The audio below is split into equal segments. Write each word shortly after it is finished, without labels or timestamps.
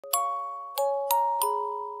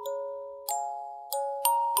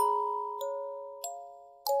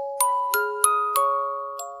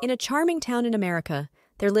In a charming town in America,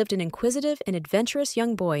 there lived an inquisitive and adventurous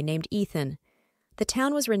young boy named Ethan. The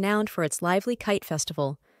town was renowned for its lively kite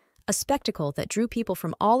festival, a spectacle that drew people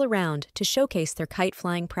from all around to showcase their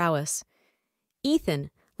kite-flying prowess. Ethan,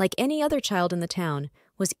 like any other child in the town,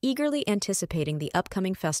 was eagerly anticipating the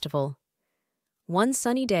upcoming festival. One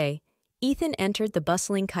sunny day, Ethan entered the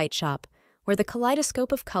bustling kite shop, where the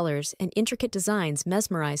kaleidoscope of colors and intricate designs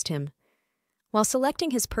mesmerized him. While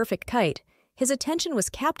selecting his perfect kite, his attention was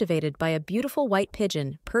captivated by a beautiful white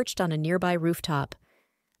pigeon perched on a nearby rooftop.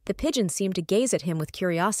 The pigeon seemed to gaze at him with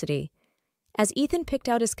curiosity. As Ethan picked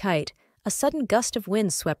out his kite, a sudden gust of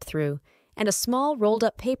wind swept through, and a small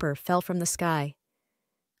rolled-up paper fell from the sky.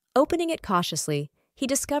 Opening it cautiously, he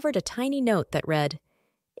discovered a tiny note that read,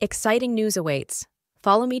 "Exciting news awaits.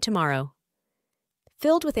 Follow me tomorrow."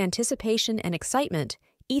 Filled with anticipation and excitement,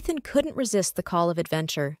 Ethan couldn't resist the call of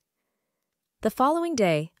adventure. The following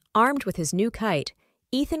day, armed with his new kite,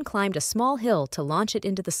 Ethan climbed a small hill to launch it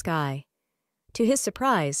into the sky. To his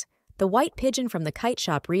surprise, the white pigeon from the kite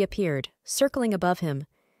shop reappeared, circling above him.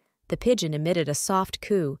 The pigeon emitted a soft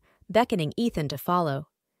coo, beckoning Ethan to follow.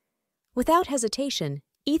 Without hesitation,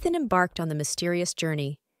 Ethan embarked on the mysterious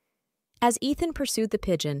journey. As Ethan pursued the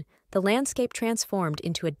pigeon, the landscape transformed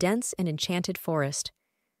into a dense and enchanted forest.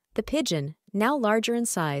 The pigeon, now larger in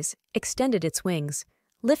size, extended its wings,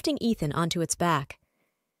 lifting Ethan onto its back.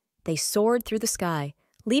 They soared through the sky,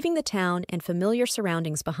 leaving the town and familiar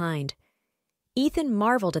surroundings behind. Ethan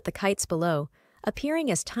marveled at the kites below,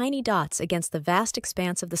 appearing as tiny dots against the vast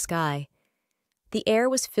expanse of the sky. The air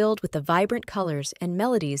was filled with the vibrant colors and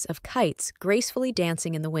melodies of kites gracefully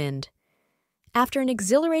dancing in the wind. After an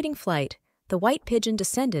exhilarating flight, the white pigeon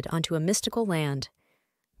descended onto a mystical land.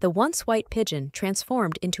 The once white pigeon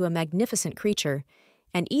transformed into a magnificent creature,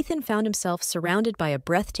 and Ethan found himself surrounded by a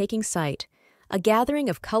breathtaking sight, a gathering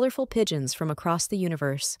of colorful pigeons from across the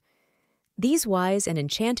universe. These wise and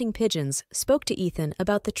enchanting pigeons spoke to Ethan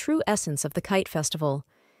about the true essence of the kite festival.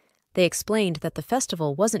 They explained that the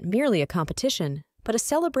festival wasn't merely a competition, but a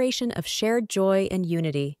celebration of shared joy and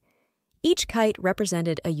unity. Each kite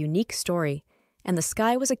represented a unique story, and the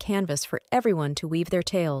sky was a canvas for everyone to weave their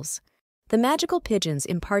tales. The magical pigeons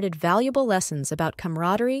imparted valuable lessons about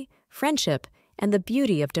camaraderie, friendship, and the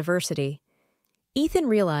beauty of diversity. Ethan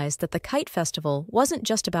realized that the kite festival wasn't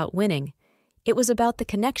just about winning. It was about the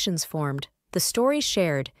connections formed, the stories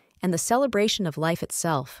shared, and the celebration of life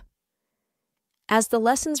itself. As the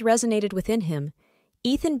lessons resonated within him,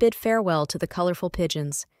 Ethan bid farewell to the colorful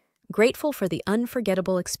pigeons, grateful for the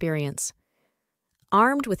unforgettable experience.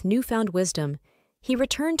 Armed with newfound wisdom, he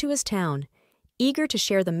returned to his town, eager to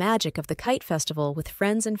share the magic of the kite festival with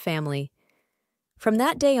friends and family. From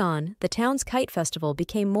that day on, the town's kite festival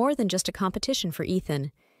became more than just a competition for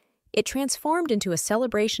Ethan. It transformed into a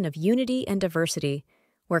celebration of unity and diversity,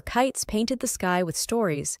 where kites painted the sky with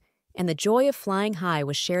stories, and the joy of flying high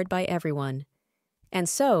was shared by everyone. And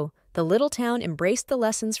so, the little town embraced the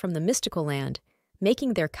lessons from the mystical land,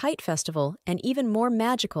 making their kite festival an even more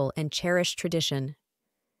magical and cherished tradition.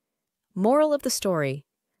 Moral of the story: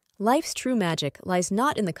 life's true magic lies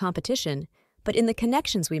not in the competition, but in the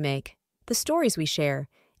connections we make, the stories we share,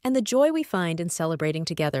 and the joy we find in celebrating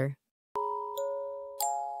together.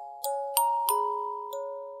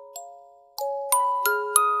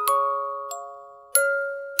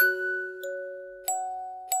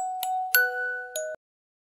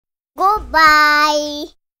 Goodbye.